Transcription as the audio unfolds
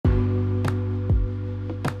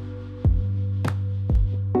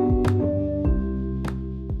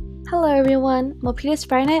everyone, Milpitas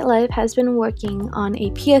Friday Night Live has been working on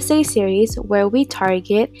a PSA series where we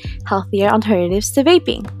target healthier alternatives to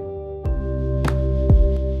vaping.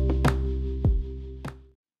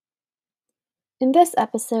 In this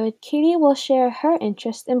episode, Katie will share her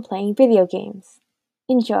interest in playing video games.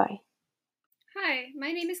 Enjoy! Hi,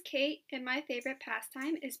 my name is Kate, and my favorite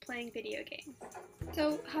pastime is playing video games.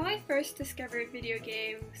 So, how I first discovered video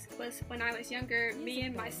games was when I was younger. Me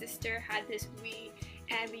and my sister had this Wii,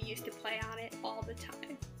 and we used to play on it all the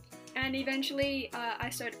time. And eventually, I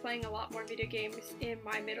started playing a lot more video games in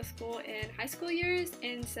my middle school and high school years,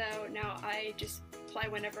 and so now I just play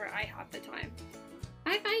whenever I have the time.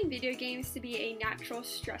 I find video games to be a natural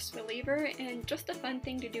stress reliever and just a fun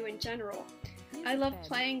thing to do in general. I love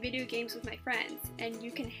playing video games with my friends, and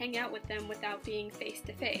you can hang out with them without being face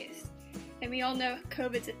to face. And we all know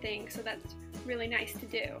COVID's a thing, so that's really nice to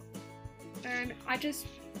do. And I just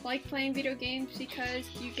like playing video games because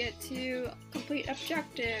you get to complete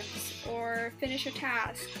objectives, or finish a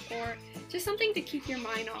task, or just something to keep your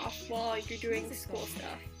mind off while you're doing the school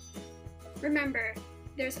stuff. Remember,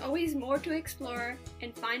 there's always more to explore,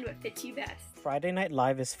 and find what fits you best. Friday Night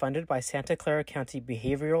Live is funded by Santa Clara County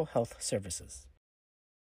Behavioral Health Services.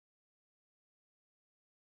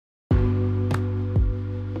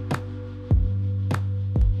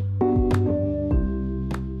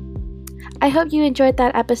 I hope you enjoyed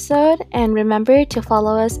that episode, and remember to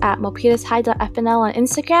follow us at milpitashigh.fnl on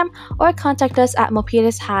Instagram or contact us at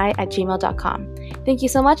milpitashigh@gmail.com. Thank you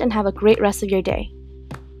so much and have a great rest of your day.